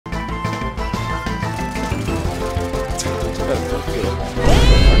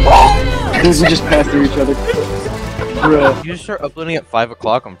We just passed through each other. Bruh. You just start uploading at 5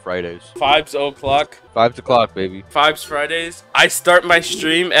 o'clock on Fridays. Fyebz o'clock. 5 o'clock, baby. Fyebz Fridays. I start my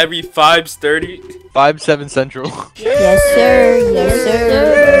stream every 5:30. 5/7 Central. Yes, sir. Yes,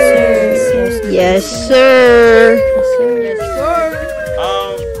 sir. Yes, sir. Yes, sir.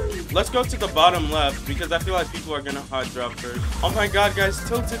 Let's go to the bottom left because I feel like people are gonna hot drop first. Oh my god, guys,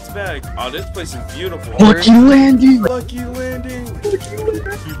 Tilted's back. Oh, this place is beautiful. Lucky landing. Lucky landing.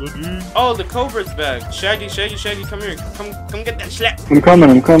 Oh, the Cobra's back. Shaggy, come here. Come get that slap. I'm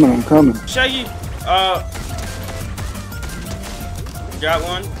coming. Shaggy, got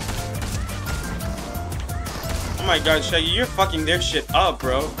one. Oh my god, Shaggy, you're fucking their shit up,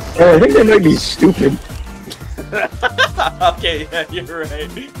 bro. I think they might be stupid. Okay, yeah, you're right.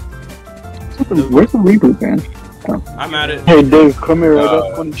 Where's the reboot, man? Oh. I'm at it. Hey, Dave, come here. I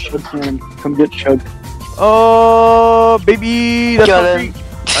got one chug can. Come get chugged. Oh, baby. That's Got not him. free.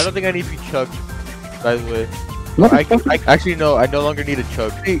 I don't think I need to be chugged, by the way. No, I actually, no, I no longer need a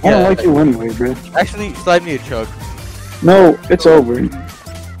chug. I don't like you anyway, bro. Actually, slide me a chug. No, it's over.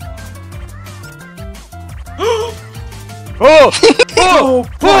 Oh! Oh,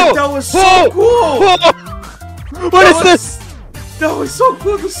 fuck, that was so cool! What is this? That was so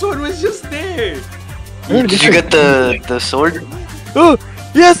cool, the sword was just there! Did you get the sword? Oh,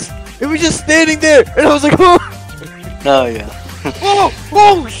 yes! It was just standing there, and I was like, oh! Oh yeah. Oh!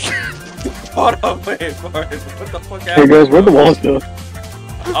 Oh! Shit! Hold up, wait, what the fuck happened? Hey guys, where'd the walls go?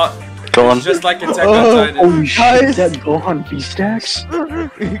 Go on. Just like Attack on Titan. Holy shit, Guys. that Gohan V-Stacks?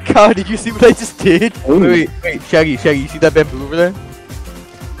 God, did you see what I just did? Oh. Wait, Shaggy, you see that bamboo over there?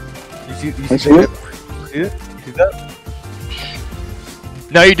 You see I see it. that? You see it? You see that?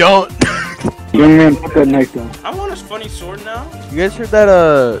 No, you don't! Young man, put that knife down. I want a funny sword now. You guys heard that,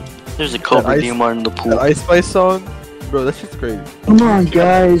 There's a Cobra ice- Demon in the pool. that Ice Spice song? Bro, that shit's crazy. Come on,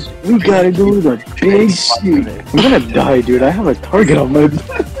 guys. We gotta go to the big city. I'm gonna die, dude. I have a target on my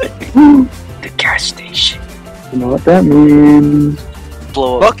back. The gas station. You know what that means?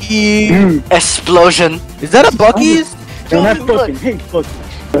 Blow up. Bucky! Explosion. Is that a Bucky's? And I Don't fucking hate Bucky.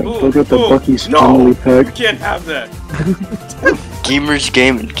 Ooh, Look at the ooh, Bucky's no. family You pack. can't have that. Gamers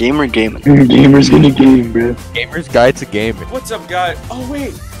gaming. Gamer gaming. Gamers gonna game, bro. Gamer's Guide to Gaming. What's up, guys? Oh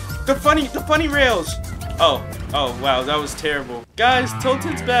wait, the funny rails. Oh wow, that was terrible. Guys,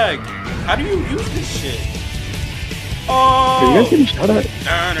 Tilted's back. How do you use this shit? Are you guys Oh. getting shot at?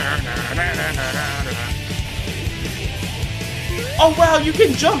 Oh wow, you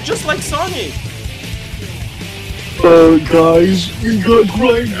can jump just like Sonic. Guys, we got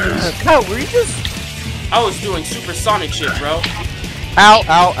grinders. God, were you just... I was doing supersonic shit, bro. Ow,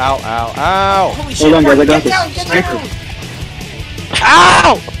 ow, ow, ow, ow. Holy shit! Hold on, guys, I got Get down, this. get down.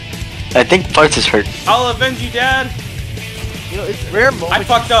 Ow! I think Farts is hurt. I'll avenge you, Dad. You know, it's rare moments I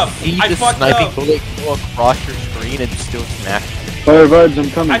fucked up. you see I the fucked sniping up. bullet go across your screen and still smash you. Fire vibes, I'm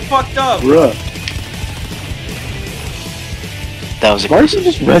coming. I fucked up. Bruh. That was a. Why is he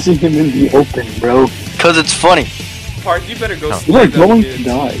just resing him in the open, bro? Cause it's funny. Park, you better go. No. slay You're them going kids. to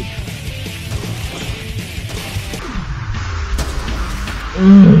die.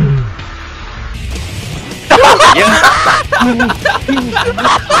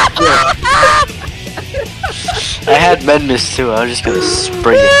 I had Medmiss too. I was just gonna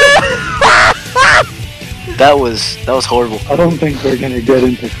spray it. That was horrible. I don't think they're gonna get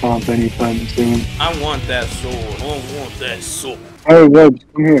into comp anytime soon. I want that sword. I want that sword. Alright, Webs,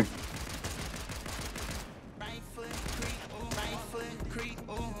 come here.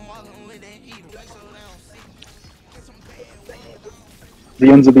 The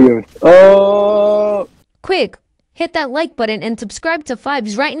ends of the earth. Oh! Quick, hit that like button and subscribe to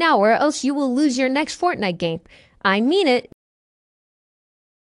Fyebz right now or else you will lose your next Fortnite game. I mean it.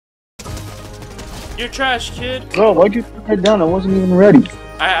 You're trash, kid. Bro, why'd you put that down? I wasn't even ready.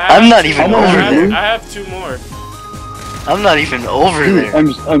 I'm not even over there. I have two more. I'm not even over Dude, there.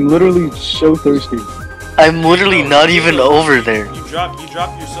 I'm literally so thirsty. I'm literally not even over there. You dropped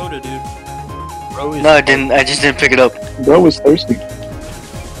your soda, dude. Bro is No, I didn't. I just didn't pick it up. Bro was thirsty.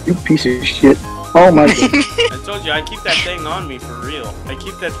 You piece of shit. Oh my god. I told you I keep that thing on me for real. I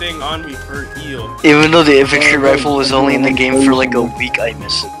keep that thing on me for real. Even though the infantry rifle was only in the game for like a week, I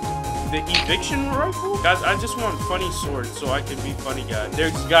miss it. The eviction rifle? Guys, I just want funny swords so I can be funny guy.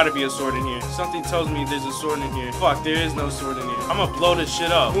 There's gotta be a sword in here. Something tells me there's a sword in here. Fuck, there is no sword in here. I'm gonna blow this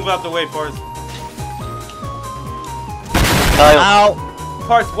shit up. Move out the way, Parth. Kyle. Ow!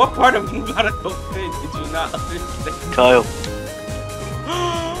 Parth, what part of move out of the way did you not understand? Kyle.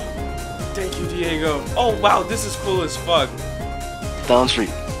 Thank you, Diego. Oh wow, this is cool as fuck. Down street.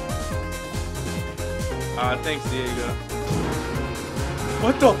 Thanks, Diego.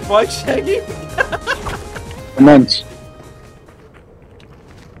 What the fuck, Shaggy? Immense.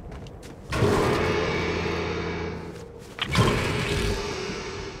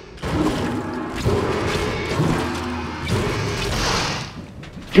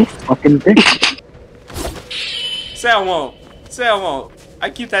 You fucking bitch. Say I won't. Say I won't. I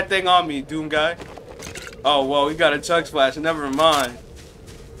keep that thing on me, Doom guy. Oh, well, we got a chug splash. Never mind.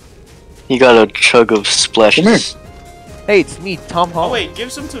 You got a chug of splashes. Hey, it's me, Tom Oh, Holland. wait,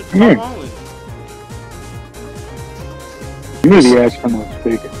 give some to Come here. Tom Holland. You knew the ass come on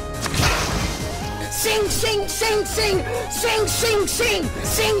fake. Sing, sing, sing, sing, sing, sing, sing,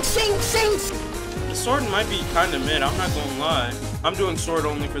 sing, sing, sing. The sword might be kind of mid, I'm not gonna lie. I'm doing sword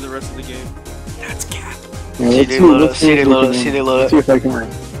only for the rest of the game. That's cap. Yeah, See they load up, see they load up, see they load see up. if I can win.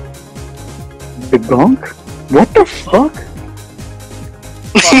 The gunk? What the fuck? Fuck,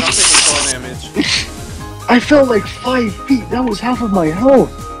 I'm taking fall damage. I fell like 5 feet. That was half of my health.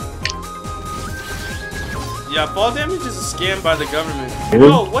 Yeah, fall damage is a scam by the government. Really?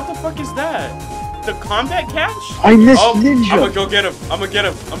 Whoa, what the fuck is that? The combat catch? I missed Oh, ninja. I'm gonna go get him. I'm gonna get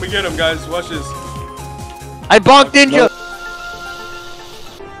him. I'm gonna get him, guys. Watch this. I bonked Ninja!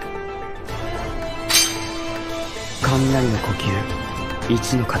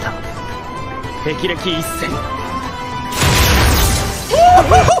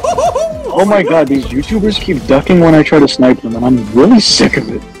 Oh my god, these YouTubers keep ducking when I try to snipe them, and I'm really sick of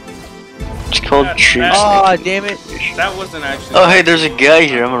it. It's called tree Aw, snake. damn it. That wasn't actually. Oh hey, there's a guy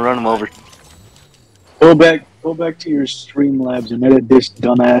here. I'm gonna run him over. Go back to your Streamlabs and edit this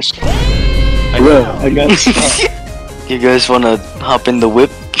dumbass. Bro, I got stuck. You guys wanna hop in the whip?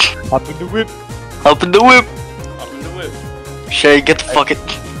 Hop in the whip. Hop in the whip. Up in the whip. Shay, get the fuck it.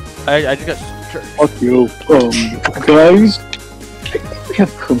 I just got... Fuck you. Guys, we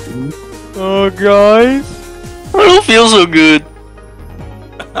have company. Oh, guys. I don't feel so good.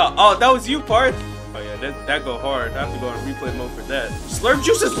 Oh, that was you, Parth. Oh yeah, that go hard. I have to go on replay mode for that. Slurp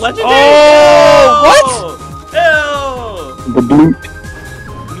juice is legendary. Oh, what? Ew. The blue.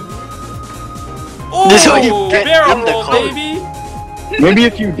 Oh, This is how you get barrel in the roll, car. baby. Maybe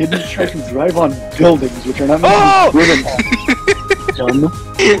if you didn't try to drive on buildings, which are not meant to be driven on. Dumb.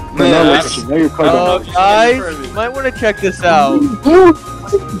 But now look at you, now your car Oh, don't guys, you might want to check this out.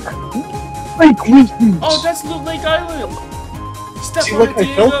 Like, Oh, that's Loot Lake Island. Step see, on look, it,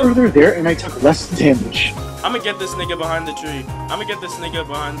 I fell Diego. further there and I took less damage. I'm gonna get this nigga behind the tree. I'm gonna get this nigga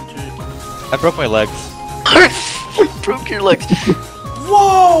behind the tree. I broke my legs. Broke your legs.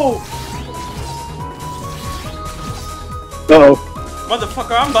 Whoa! Uh-oh.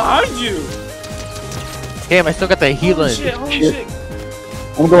 Motherfucker, I'm behind you! Damn, I still got the Holy healing. shit, holy Shit. shit.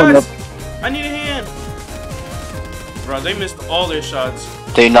 I'm going Guys, up. I need a hand. Bro, they missed all their shots.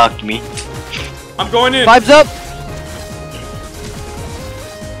 They knocked me. I'm going in. Vibes up!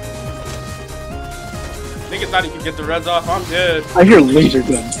 Nigga thought he could get the reds off. I'm dead. I hear laser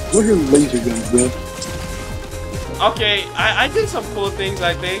guns. What are laser guns, bro? Okay, I did some cool things,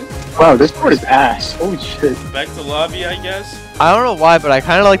 I think. Wow, this part is ass. Holy shit. Back to lobby, I guess. I don't know why, but I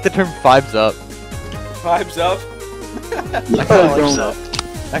kind of like the term vibes up. Vibes up. I kind of like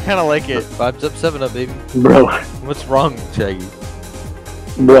that. I kind of like it. Vibes up, 7 up, baby. Bro, What's wrong, Shaggy?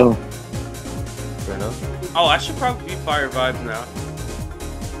 bro. Fair enough. Oh, I should probably be Fire Vibes now.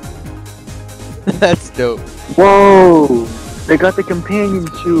 That's dope. Whoa! They got the companion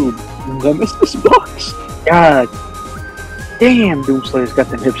tube. I missed this box. God damn, Doomslayer's got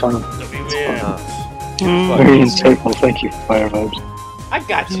them hips on him. WM. Very insightful. Thank you, Fire Vibes. I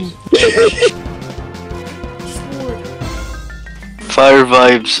got you. Fire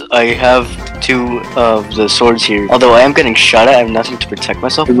vibes. I have 2 of the swords here. Although I am getting shot at, I have nothing to protect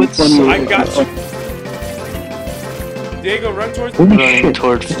myself with. So I got you. Diego, run towards Holy running shit.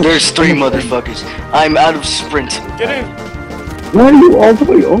 toward. There's 3 motherfuckers. I'm out of sprint. Get in. Why are you all the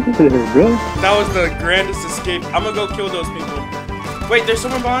way over there, bro? That was the grandest escape. I'm gonna go kill those people. Wait, there's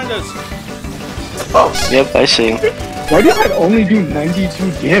someone behind us. Yep, I see him. Why did I only do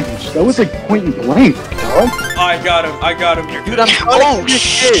 92 damage? That was like point blank, dog. Oh, I got him. I got him. You're Dude, good. I'm Oh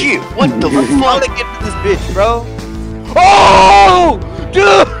shit! What the I'm fuck? trying to get into this bitch, bro. Oh!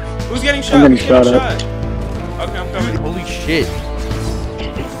 Dude! Who's getting shot? I'm getting Who's getting shot at. shot? Okay, I'm coming. Holy shit.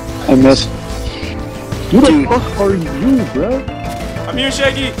 I missed. Who the Dude. fuck are you, bro? I'm here,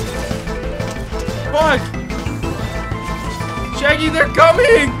 Shaggy. Fuck. Shaggy, they're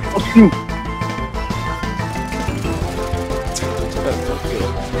coming. Fuck you.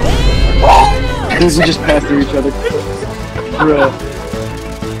 Dude, we just passed through each other. Bro.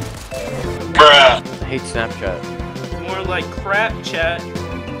 I hate Snapchat. More like crap chat.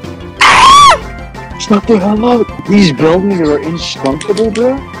 Shut the hell up. These buildings are indestructible,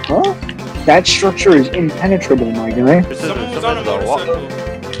 bro. Huh? That structure is impenetrable, my guy. Someone was on a motorcycle.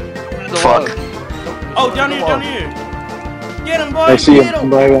 Fuck. Oh, down here, down here. Get him, boy. I see him. Get I'm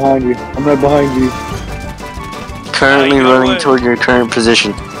him. right behind you. I'm right behind you. Currently you know running what? toward your current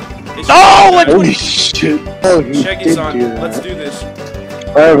position. Oh, Holy shit. Oh, he Shaggy's did on. do that. Let's do this.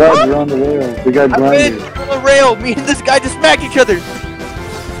 Alright, Rob, you're on the rail. We got I'm in grounded. on the rail. Me and this guy just smacked each other.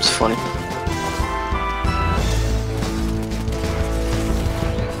 It's funny.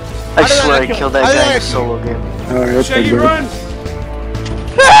 I How did swear I I kill- killed that how did guy in I a solo game. Alright, that's Shaggy, good. run.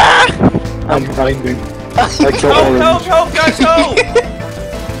 I'm grinding. I killed all Help, of help, help, guys, help.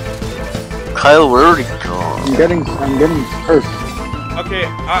 Kyle, where are you gone? I'm getting hurt. Okay,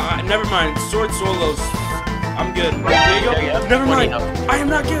 never mind. Sword solos. I'm good. Diego, never mind. I am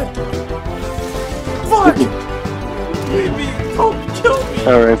not good. Fuck. Baby, don't kill me.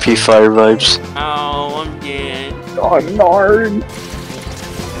 R.I.P. Fyebz. Oh, I'm dead. Oh, Nard.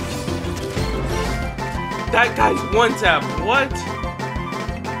 That guy's one tap. What?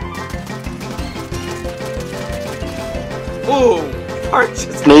 Oh, heart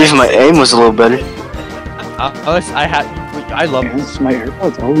just. Maybe if my aim was a little better. I love Man, my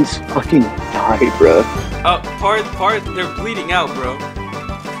AirPods always fucking die, bro. Part, they're bleeding out, bro.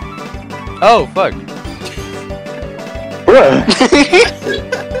 Oh, fuck. Bruh.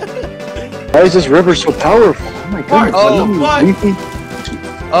 Why is this river so powerful? Oh my god. Oh, what?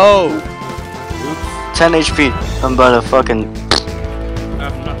 Oh. 10 HP. I'm about to fucking.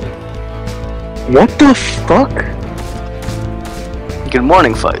 Nothing. What the fuck? Good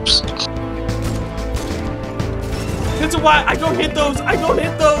morning, Fyebz. That's why I don't hit those. I don't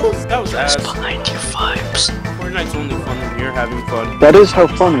hit those. That was ass. It's behind you, Fyebz. Fortnite's only fun when you're having fun. That is how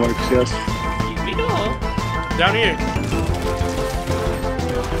fun works, yes. Down here.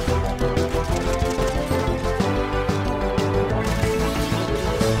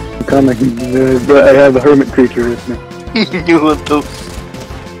 I'm coming. But I have a hermit creature with me. You what the?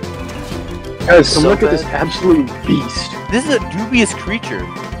 Guys, come So look at this bad. absolute beast. This is a dubious creature.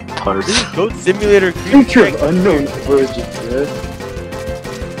 Parts. This is Goat Simulator Creature creature. of unknown origin, bro.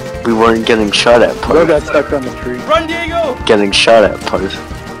 We weren't getting shot at, Bro part. got stuck on the tree. Run, Diego. Getting shot at, part.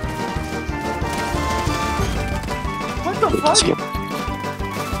 What the Let's fuck? get.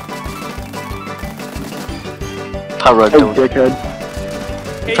 Power Oh, don't. dickhead.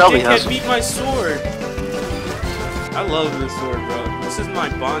 Hey, Probably dickhead, has beat my sword. I love this sword, bro. This is my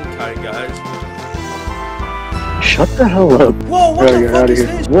Bonkai, guys. Shut the hell up. Whoa, what Gotta the get fuck out of is here.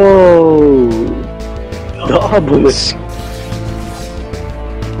 this? Whoa. The obelisk.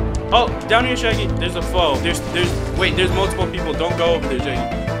 Oh, down here, Shaggy. There's a foe. Wait, there's multiple people. Don't go over there,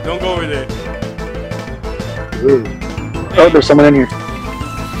 Shaggy. Don't go over there. Ooh. Oh, there's someone in here.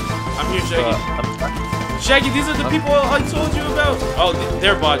 I'm here, Shaggy. Shaggy, these are the people I told you about. Oh,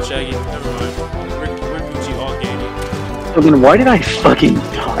 they're bots, Shaggy. Never mind. We're Gucci all gaming. So then why did I fucking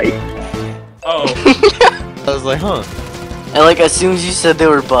die? Oh. I was like, huh. And like as soon as you said they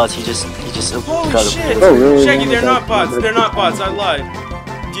were bots, he just Holy got shit! Oh, really? Shaggy, they're That's- not bots. that's- They're not bots. I lied.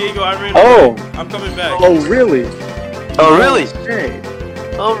 Diego, I ran Oh. away. I'm coming back. Oh, really? Oh really? Hey.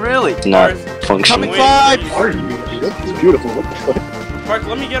 Oh really? Not functioning. Wait, Fyebz. please. Are you? That's beautiful. What the fuck? Park,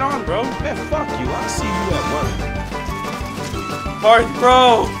 let me get on, bro. Man, fuck you. I'll see you at work. Park,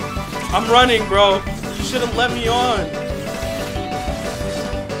 bro. I'm running, bro. You should have let me on.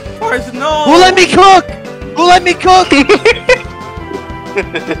 Park, no. Who let me cook? Who let me cook? Alright,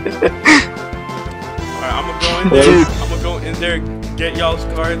 I'm gonna go in there. I'm gonna go in there, get y'all's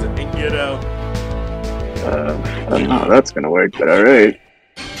cards, and get out. I don't know how that's gonna work, but alright.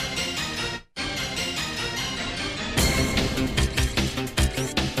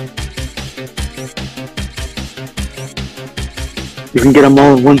 You can get them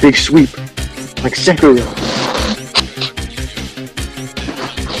all in one big sweep. Like Sekiro.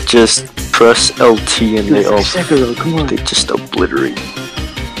 Just press LT and they It's all like Sekiro, come on. they just obliterate.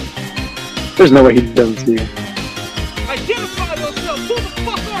 There's no way he doesn't see you. Identify yourself. Who the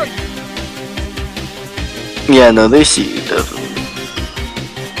fuck are you? Yeah, no, they see you definitely.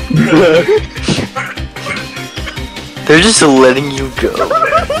 They're just letting you go.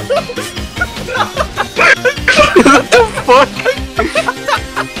 What the fuck?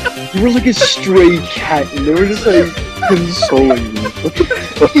 You were like a stray cat and they were just like consoling you. What the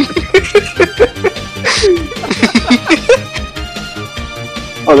fuck?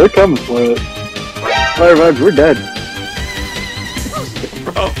 Oh, they're coming for it. Alright, Fyebz, we're dead.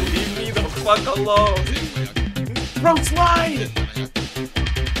 Bro, leave me the fuck alone. Bro, slide.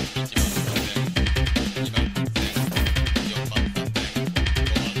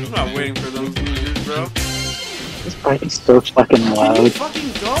 I'm not waiting for those losers. bro. This bike is so fucking Can you loud.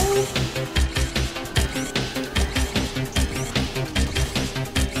 fucking go?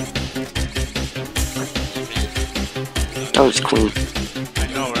 That was clean. I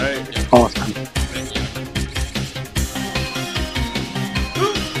know, right? Awesome.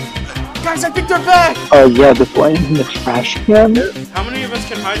 Guys, I picked our bag! Oh yeah, the flame in the trash can? How many of us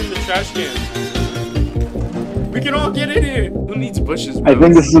can hide in the trash can? We can all get in here! Who needs bushes, bro? I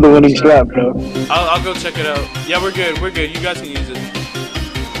think this is the winning strat, bro. I'll go check it out. Yeah, we're good, we're good. You guys can use it.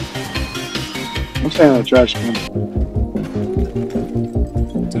 I'm staying in the trash can.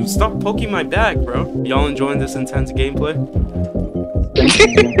 Dude, stop poking my bag, bro. Y'all enjoying this intense gameplay?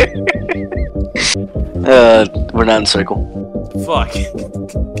 We're not in circle. Fuck.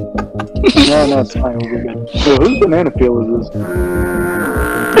 No, it's fine, we'll be good. So whose banana peel is this?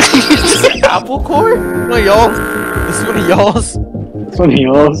 Apple core? One of y'all? This is one of y'all's? It's one of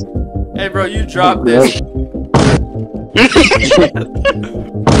y'all's. Hey, bro, you dropped this.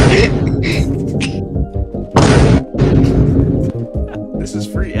 This is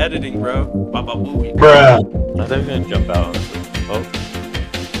free editing, bro. Baba booey. Bruh. I thought he was gonna jump out. Oh.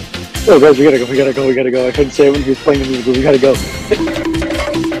 Oh guys, we gotta go. I couldn't say it when he was playing the music, but we gotta go.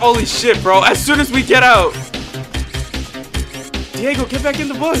 Holy shit, bro. As soon as we get out. Diego, get back in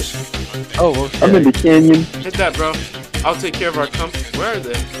the bush. Oh, well, shit. I'm in the canyon. Hit that, bro. I'll take care of our company. Where are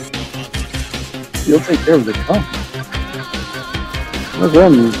they? You'll take care of it. Oh. What's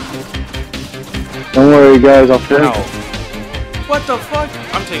that mean? Don't worry guys, I'll flank Ow. him. What the fuck?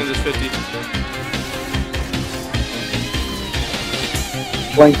 I'm taking this 50.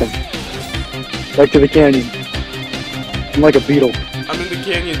 Flank him. Back to the canyon. I'm like a beetle. I'm in the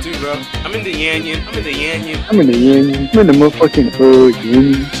canyon too, bro. I'm in the yanyan. I'm in the yanyan. I'm in the canyon. I'm in the motherfucking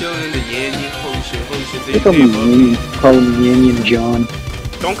canyon. Chilling in the yanyan. Holy shit, holy shit. Look at me, canyon. Call him Canyon John.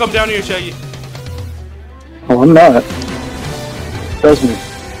 Don't come down here, Shaggy. Oh, I'm not. Trust me.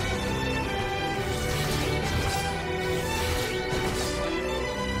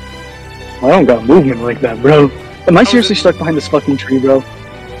 I don't got movement like that, bro. Am I seriously stuck behind this fucking tree, bro?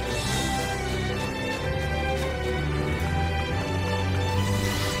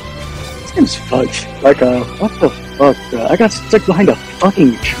 This game's fucked. Like, what the fuck, bro? I got stuck behind a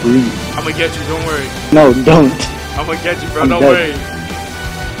fucking tree. I'm gonna get you, don't worry. No, don't. I'm gonna get you, bro, I'm don't dead. worry.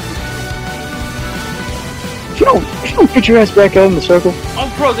 If you don't get your ass back out in the circle.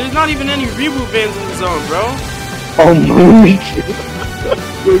 Oh, bro, there's not even any reboot bands in the zone, bro. Oh, my.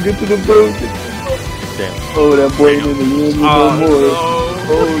 Go get to the boat. Damn. Oh, that boy in the end, no Oh, more. no.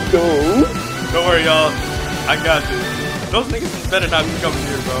 Oh, no. Don't worry, y'all. I got this. Those niggas better not be coming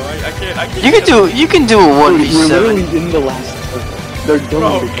here, bro. I can't. You can do a We're 1v7. literally in the last circle. They're Bro,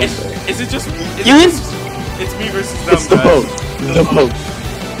 done with it. is it just me? It's me versus them, It's the guys. boat. The boat.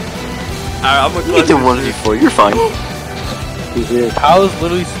 Alright, I'm You gonna can do 1v4. You're fine. He's here. I was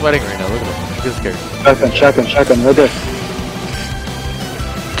literally sweating right now. Look at him. He's scared. Shotgun, right there.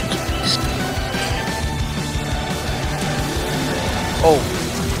 Oh.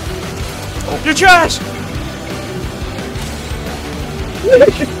 You're trash!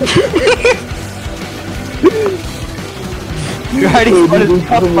 You're hiding behind his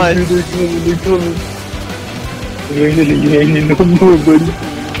top line. They're coming. You ain't in the union no more, buddy.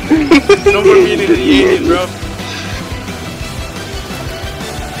 No more being in the union, bro.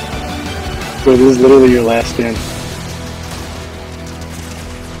 Bro, this is literally your last stand.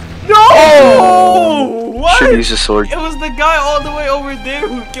 No! Should What? use a sword. It was the guy all the way over there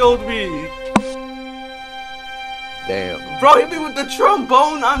who killed me. Damn. Bro, hit me with the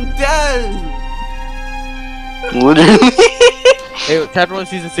trombone, I'm dead. Literally. Hey, Chapter 1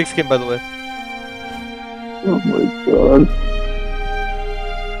 Season 6 came, by the way. Oh my god.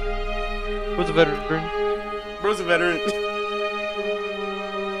 Who's a veteran? Bro's a veteran.